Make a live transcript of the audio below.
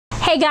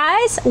Hey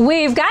guys,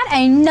 we've got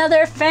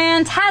another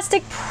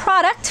fantastic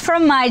product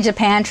from my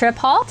Japan trip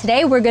haul.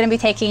 Today we're going to be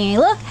taking a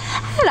look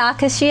at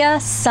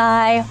Akashiya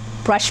Sai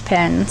brush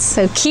pens,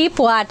 so keep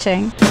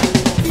watching.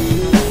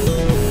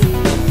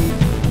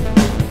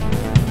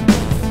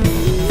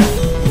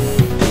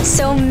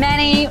 So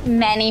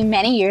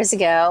many years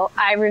ago,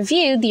 I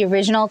reviewed the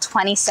original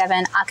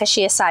 27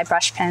 Akashiya Sai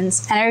brush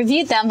pens, and I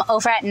reviewed them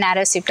over at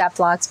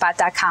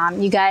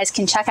natosoup.blogspot.com. You guys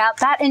can check out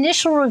that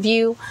initial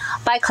review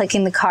by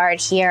clicking the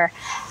card here.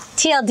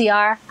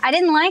 TLDR, I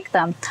didn't like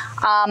them.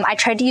 I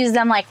tried to use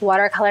them like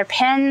watercolor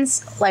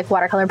pens, like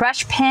watercolor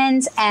brush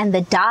pens, and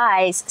the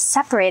dyes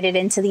separated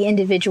into the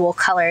individual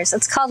colors.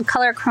 It's called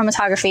color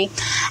chromatography,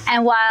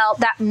 and while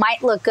that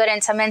might look good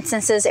in some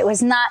instances, it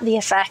was not the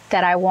effect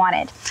that I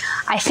wanted.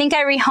 I think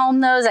I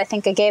rehomed those. I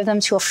think I gave them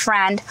to a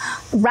friend.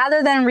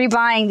 Rather than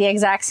rebuying the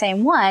exact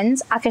same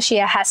ones,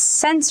 Akashiya has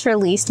since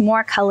released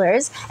more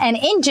colors, and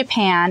in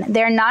Japan,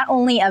 they're not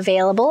only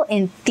available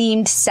in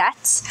themed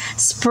sets,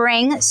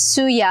 spring,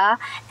 suya,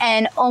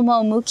 and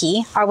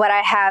omomuki are what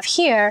I have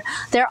here.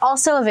 They're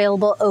also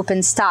available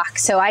open stock,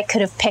 so I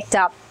could have picked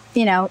up,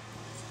 you know,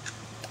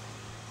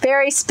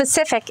 very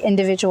specific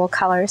individual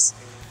colors.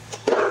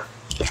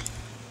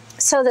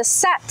 So the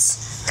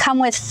sets come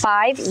with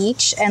 5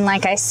 each, and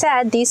like I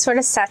said, these sort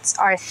of sets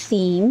are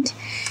themed.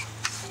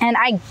 And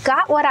I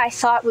got what I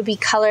thought would be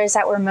colors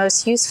that were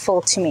most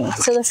useful to me.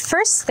 So the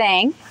first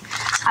thing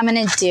I'm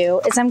gonna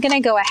do is I'm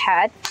gonna go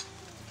ahead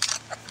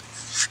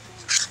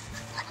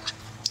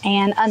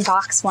and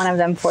unbox one of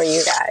them for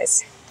you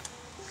guys.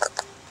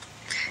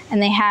 And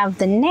they have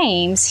the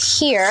names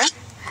here.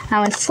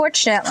 Now,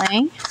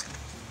 unfortunately,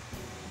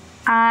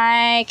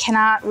 I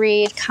cannot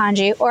read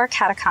kanji or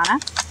katakana,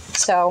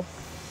 so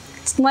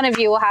one of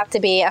you will have to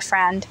be a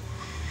friend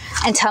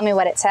and tell me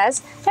what it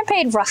says. I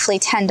paid roughly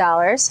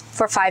 $10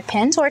 for 5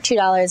 pens, or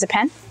 $2 a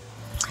pen.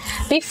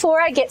 Before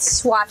I get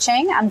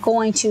swatching, I'm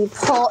going to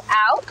pull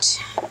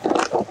out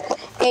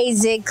a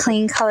Zig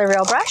Clean Color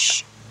Real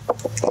brush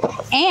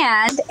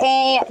and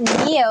a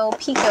Neo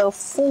Pico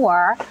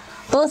 4.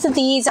 Both of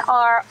these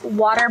are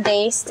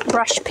water-based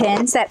brush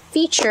pens that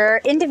feature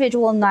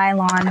individual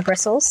nylon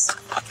bristles,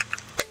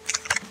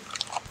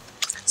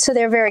 so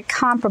they're very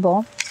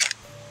comparable.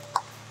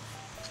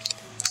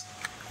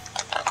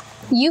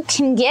 You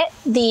can get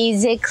the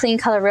Zig Clean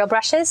Color Real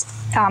brushes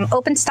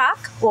open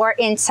stock, or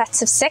in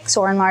sets of 6,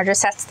 or in larger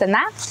sets than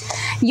that.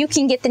 You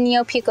can get the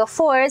Neo Pico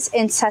 4s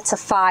in sets of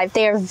 5.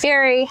 They are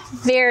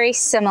very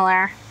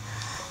similar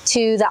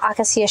to the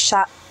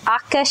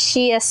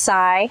Akashiya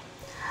Sai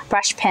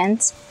brush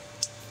pens.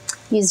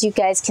 As you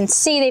guys can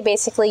see, they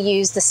basically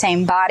use the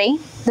same body,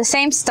 the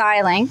same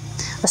styling,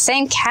 the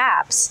same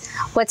caps.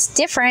 What's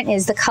different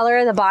is the color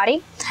of the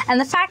body and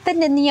the fact that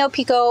the Neo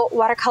Pico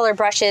watercolor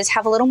brushes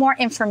have a little more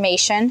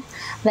information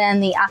than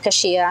the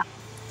Akashiya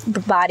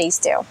bodies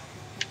do.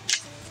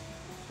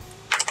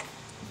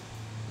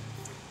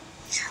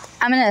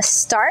 I'm going to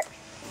start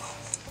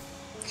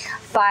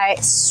by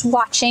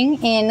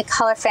swatching in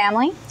color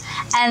family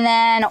and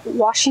then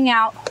washing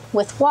out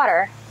with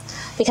water,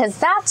 because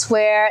that's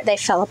where they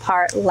fell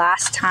apart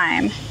last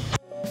time.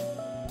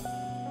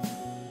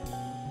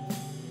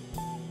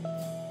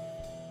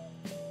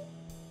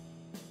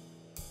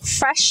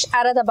 Fresh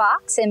out of the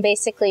box and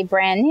basically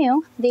brand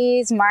new,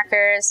 these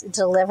markers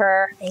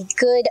deliver a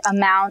good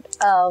amount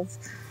of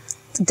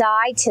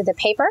dye to the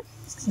paper.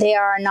 They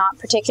are not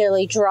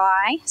particularly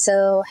dry,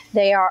 so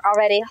they are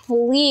already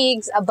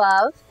leagues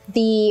above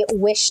the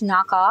Wish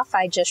knockoff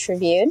I just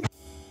reviewed.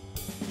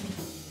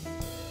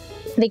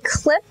 The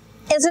clip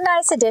is a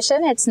nice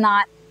addition. It's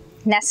not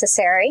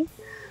necessary,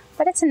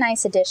 but it's a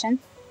nice addition.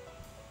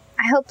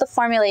 I hope the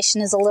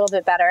formulation is a little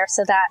bit better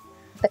so that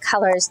the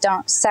colors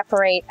don't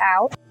separate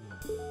out.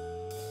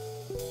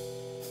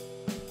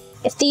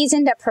 If these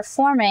end up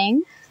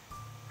performing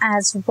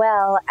as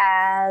well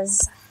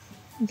as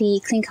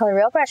the Clean Color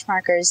Real brush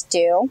markers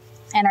do,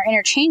 and are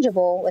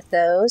interchangeable with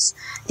those,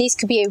 these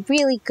could be a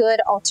really good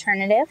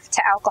alternative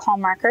to alcohol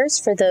markers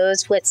for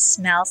those with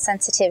smell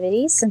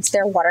sensitivity, since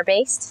they're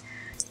water-based.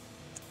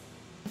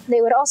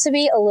 They would also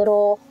be a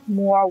little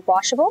more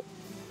washable.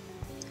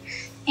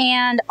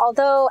 And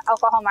although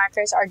alcohol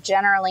markers are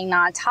generally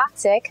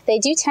non-toxic, they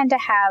do tend to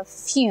have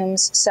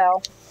fumes,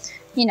 so,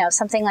 you know,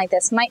 something like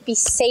this might be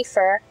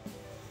safer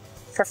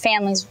for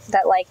families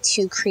that like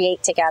to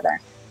create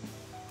together.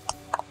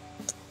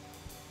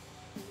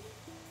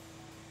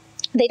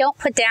 They don't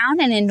put down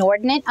an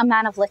inordinate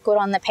amount of liquid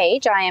on the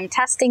page. I am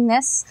testing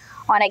this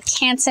on a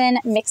Canson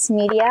Mixed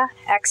Media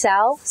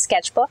XL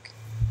sketchbook,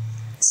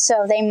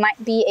 so they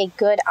might be a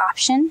good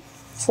option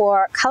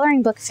for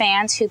coloring book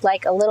fans who'd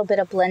like a little bit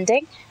of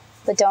blending,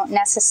 but don't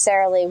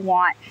necessarily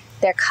want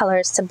their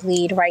colors to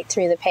bleed right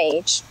through the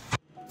page.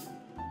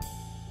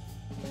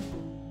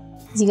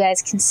 As you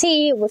guys can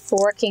see, with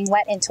working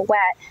wet into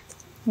wet,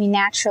 we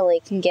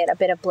naturally can get a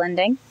bit of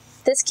blending.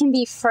 This can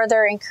be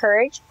further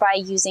encouraged by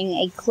using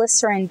a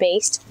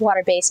glycerin-based,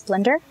 water-based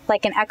blender,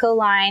 like an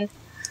Ecoline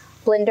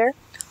blender,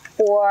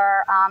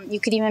 or you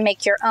could even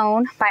make your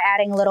own by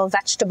adding a little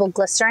vegetable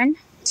glycerin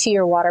to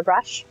your water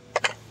brush.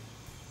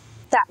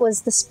 That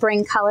was the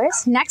spring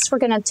colors. Next, we're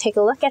going to take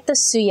a look at the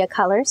Suya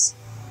colors.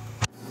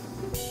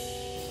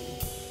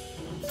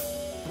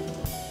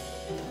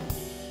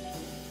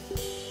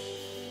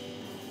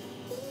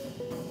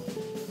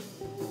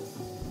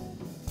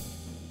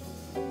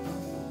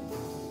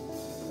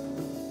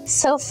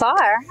 So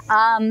far,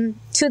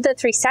 2 of the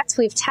 3 sets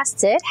we've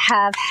tested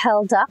have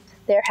held up.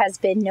 There has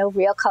been no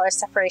real color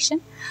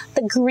separation.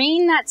 The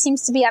green that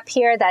seems to be up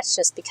here, that's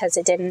just because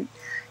it didn't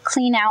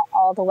clean out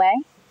all the way.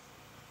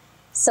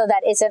 So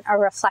that isn't a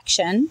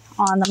reflection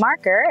on the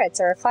marker, it's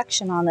a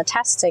reflection on the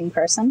testing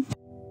person.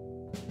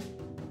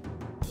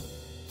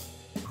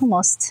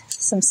 Almost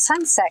some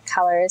sunset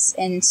colors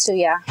in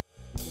Suya.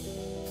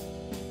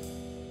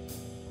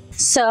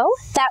 So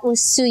that was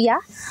Suya.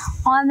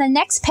 On the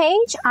next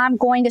page, I'm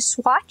going to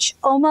swatch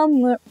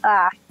Omomuki.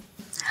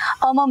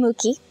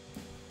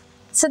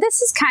 So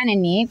this is kind of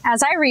neat.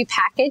 As I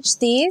repackage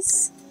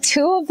these,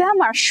 2 of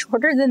them are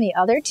shorter than the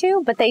other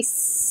 2, but they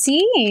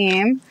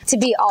seem to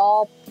be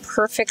all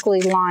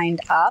perfectly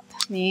lined up.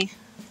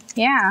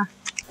 Yeah.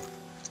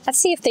 Let's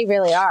see if they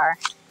really are.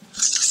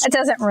 It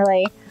doesn't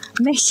really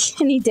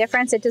make any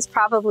difference. It just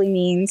probably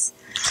means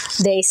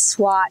they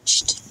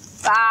swatched.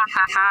 Ah,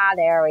 ha, ha,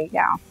 there we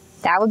go.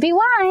 That would be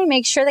why.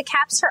 Make sure the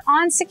caps are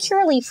on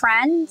securely,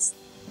 friends.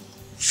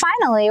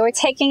 Finally, we're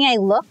taking a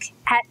look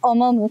at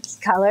Omomuki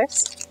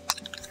colors.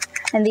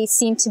 And these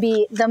seem to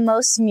be the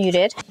most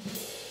muted.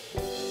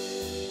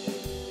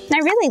 And I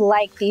really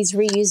like these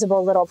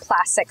reusable little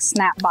plastic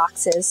snap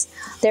boxes.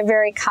 They're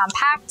very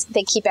compact.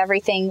 They keep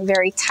everything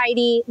very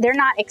tidy. They're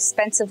not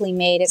expensively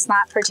made. It's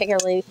not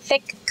particularly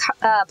thick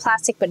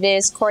plastic, but it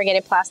is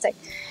corrugated plastic.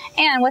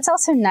 And what's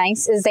also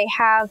nice is they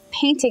have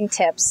painting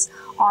tips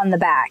on the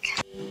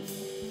back.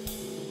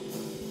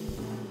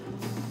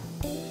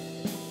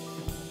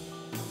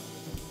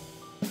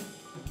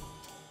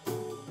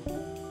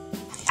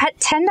 At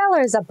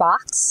 $10 a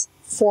box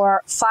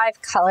for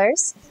 5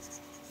 colors,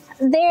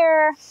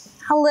 they're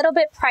a little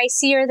bit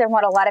pricier than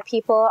what a lot of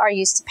people are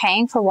used to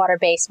paying for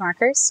water-based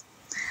markers.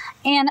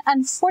 And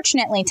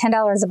unfortunately,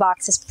 $10 a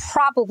box is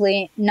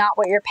probably not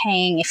what you're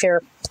paying if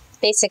you're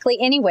basically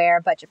anywhere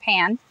but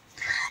Japan.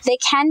 They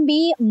can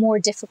be more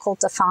difficult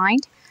to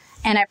find.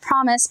 And I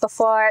promise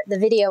before the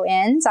video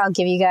ends, I'll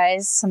give you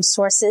guys some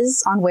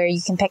sources on where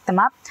you can pick them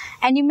up.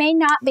 And you may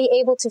not be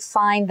able to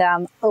find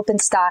them open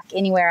stock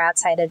anywhere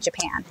outside of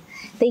Japan.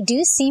 They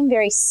do seem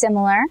very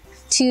similar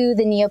to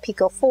the Neo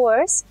Pico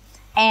 4s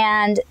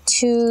and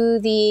to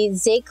the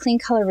Zay Clean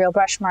Color Real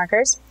Brush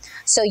markers.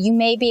 So you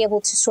may be able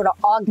to sort of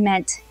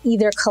augment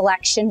either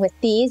collection with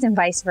these and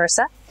vice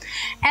versa.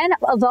 And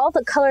of all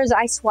the colors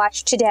I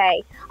swatched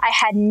today, I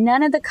had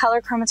none of the color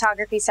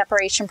chromatography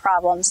separation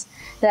problems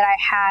that I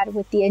had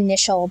with the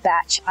initial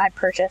batch I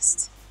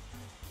purchased.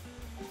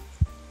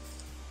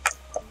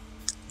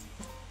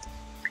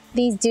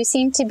 These do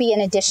seem to be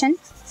an addition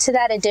to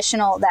that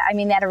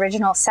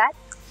original set.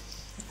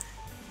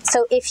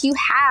 So if you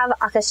have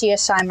Akashiya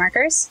Sai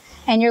markers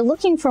and you're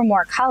looking for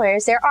more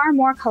colors, there are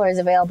more colors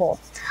available.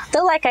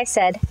 Though, like I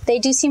said, they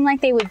do seem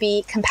like they would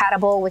be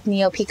compatible with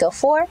Neo Pico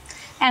 4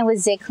 and with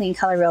Zay Clean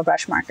Color Real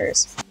Brush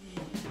markers.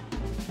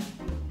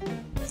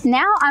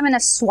 Now I'm going to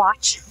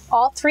swatch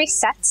all 3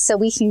 sets so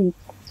we can,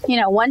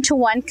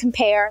 one-to-one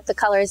compare the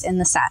colors in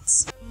the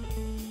sets.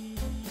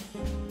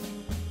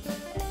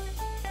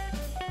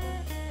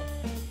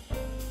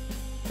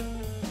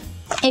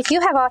 If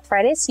you have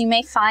arthritis, you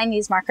may find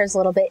these markers a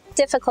little bit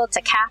difficult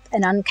to cap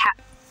and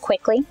uncap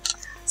quickly.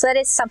 So that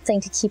is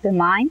something to keep in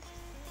mind.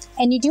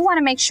 And you do want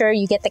to make sure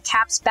you get the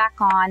caps back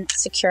on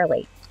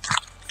securely.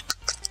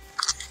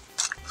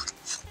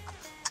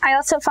 I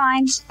also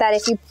find that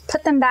if you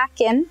put them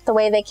back in the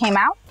way they came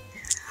out,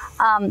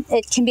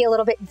 it can be a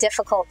little bit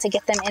difficult to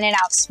get them in and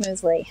out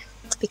smoothly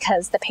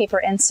because the paper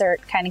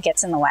insert kind of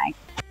gets in the way.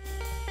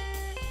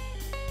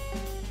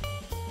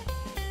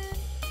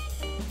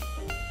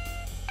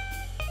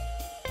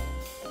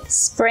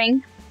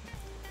 Spring,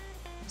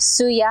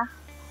 Suya,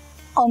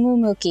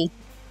 Omomuki.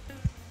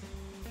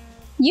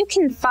 You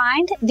can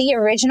find the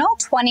original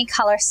 20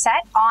 color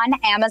set on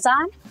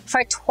Amazon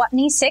for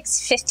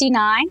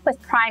 $26.59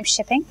 with Prime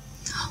shipping,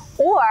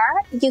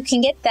 or you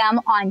can get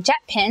them on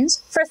JetPens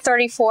for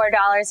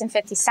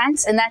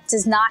 $34.50, and that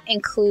does not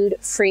include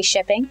free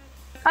shipping.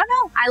 Oh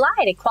no, I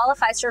lied, it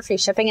qualifies for free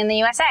shipping in the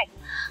USA.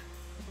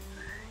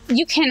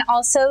 You can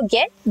also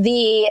get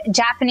the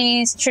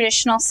Japanese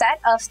traditional set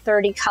of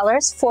 30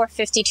 colors for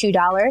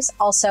 $52,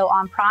 also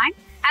on Prime,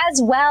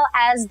 as well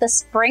as the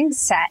spring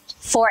set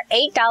for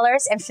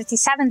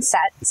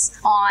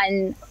 $8.57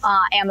 on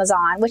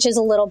Amazon, which is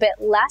a little bit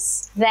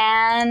less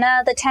than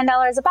the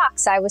 $10 a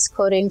box I was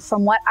quoting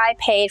from what I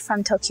paid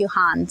from Tokyo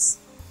Hans.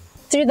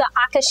 Through the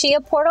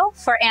Akashiya portal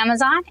for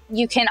Amazon,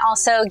 you can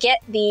also get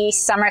the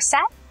summer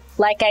set.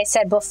 Like I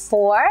said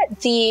before,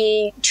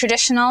 the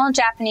traditional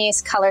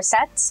Japanese color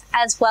sets,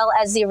 as well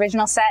as the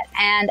original set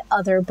and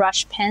other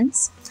brush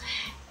pens.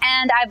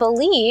 And I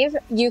believe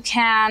you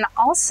can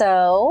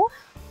also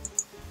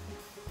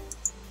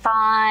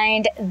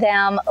find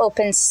them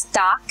open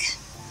stock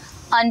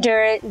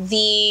under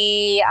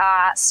the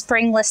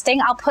spring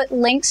listing. I'll put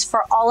links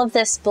for all of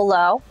this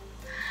below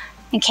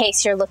in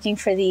case you're looking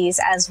for these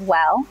as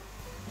well.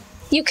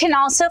 You can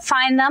also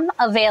find them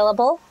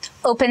available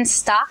open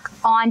stock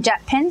on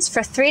jet pens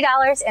for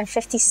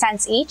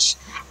 $3.50 each,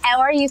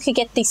 or you could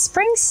get the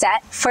spring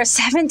set for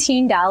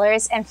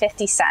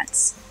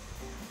 $17.50.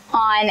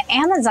 On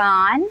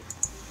Amazon,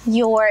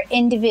 your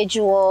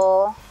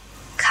individual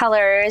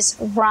colors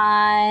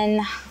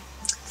run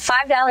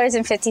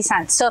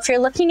 $5.50. So if you're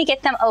looking to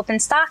get them open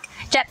stock,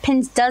 jet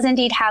pens does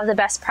indeed have the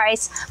best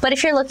price, but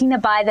if you're looking to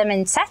buy them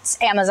in sets,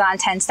 Amazon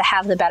tends to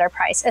have the better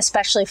price,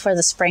 especially for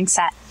the spring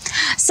set.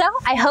 So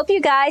I hope you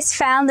guys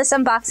found this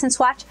unboxing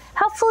swatch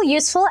helpful,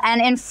 useful,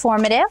 and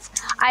informative.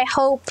 I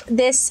hope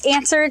this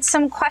answered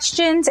some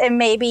questions and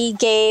maybe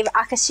gave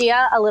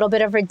Akashiya a little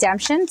bit of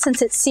redemption,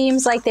 since it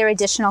seems like their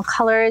additional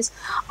colors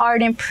are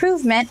an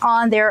improvement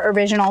on their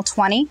original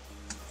 20.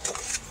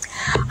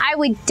 I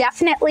would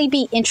definitely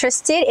be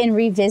interested in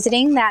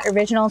revisiting that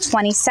original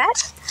 20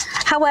 set.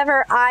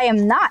 However, I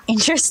am not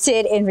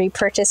interested in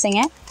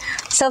repurchasing it.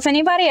 So if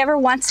anybody ever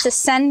wants to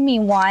send me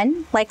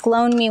one, like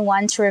loan me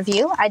one to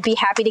review, I'd be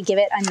happy to give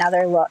it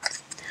another look.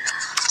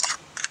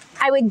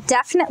 I would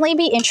definitely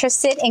be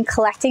interested in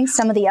collecting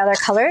some of the other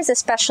colors,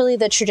 especially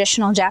the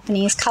traditional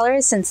Japanese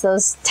colors, since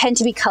those tend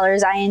to be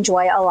colors I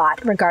enjoy a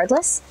lot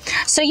regardless.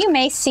 So you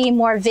may see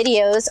more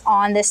videos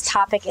on this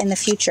topic in the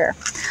future.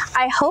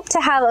 I hope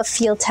to have a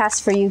field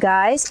test for you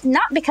guys,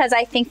 not because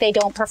I think they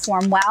don't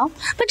perform well,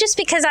 but just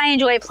because I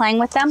enjoy playing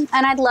with them,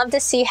 and I'd love to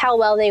see how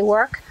well they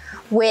work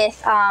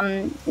with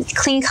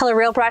clean color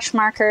real brush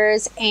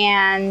markers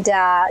and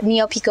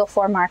Neo Pico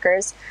 4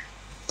 markers.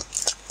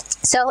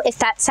 So if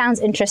that sounds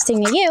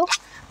interesting to you,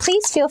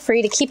 please feel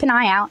free to keep an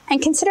eye out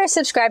and consider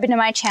subscribing to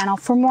my channel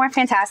for more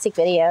fantastic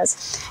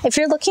videos. If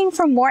you're looking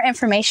for more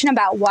information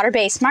about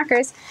water-based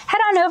markers, head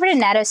on over to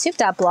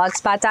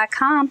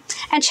natosoup.blogspot.com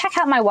and check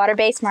out my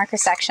water-based marker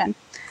section.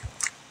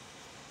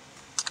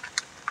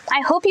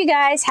 I hope you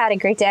guys had a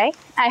great day.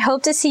 I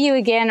hope to see you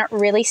again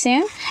really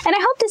soon. And I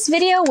hope this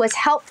video was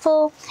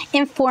helpful,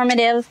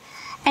 informative,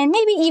 and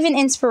maybe even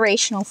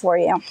inspirational for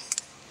you.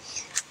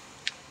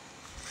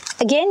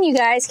 Again, you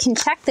guys can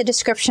check the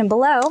description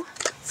below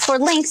for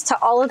links to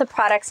all of the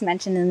products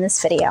mentioned in this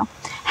video.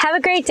 Have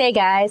a great day,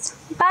 guys.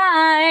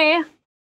 Bye.